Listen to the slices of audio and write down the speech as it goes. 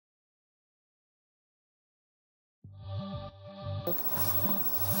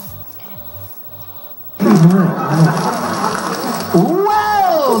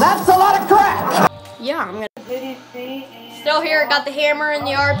Whoa, that's a lot of crack. Yeah, I'm gonna. Still here, got the hammer and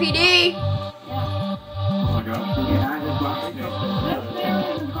the RPD.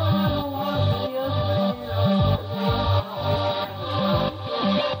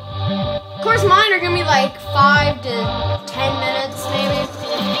 Of course, mine are gonna be like 5 to 10 minutes, maybe.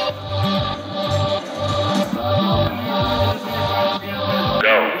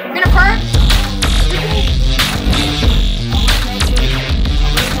 We're gonna perk.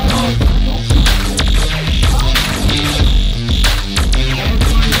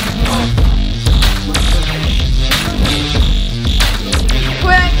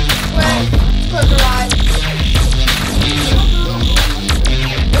 Quick the ride.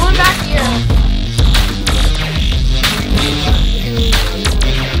 Going back here.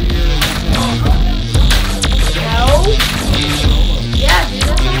 No. Yeah, dude,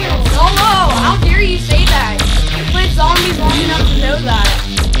 that's not even solo. How dare you say that? You played zombies long enough to know that.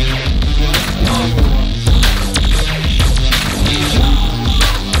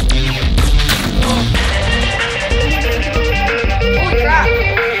 Holy crap.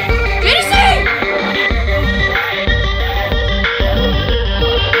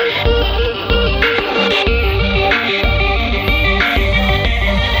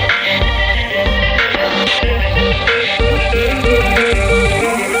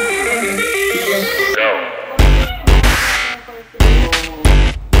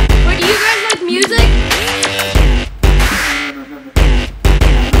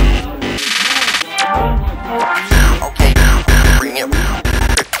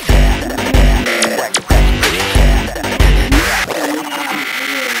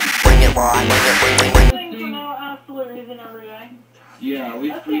 Yeah,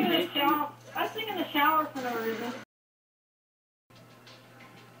 I sing in the shower for no reason.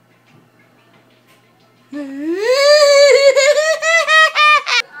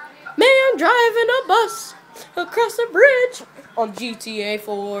 Man driving a bus across a bridge on GTA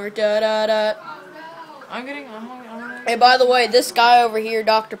 4. Da da da. Hey, by the way, this guy over here,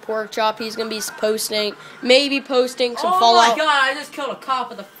 Dr. Porkchop, he's gonna be maybe posting some Fallout. Oh my god! I just killed a cop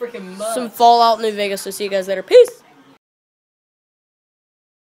with a freaking bus. Some Fallout New Vegas. So see you guys later. Peace.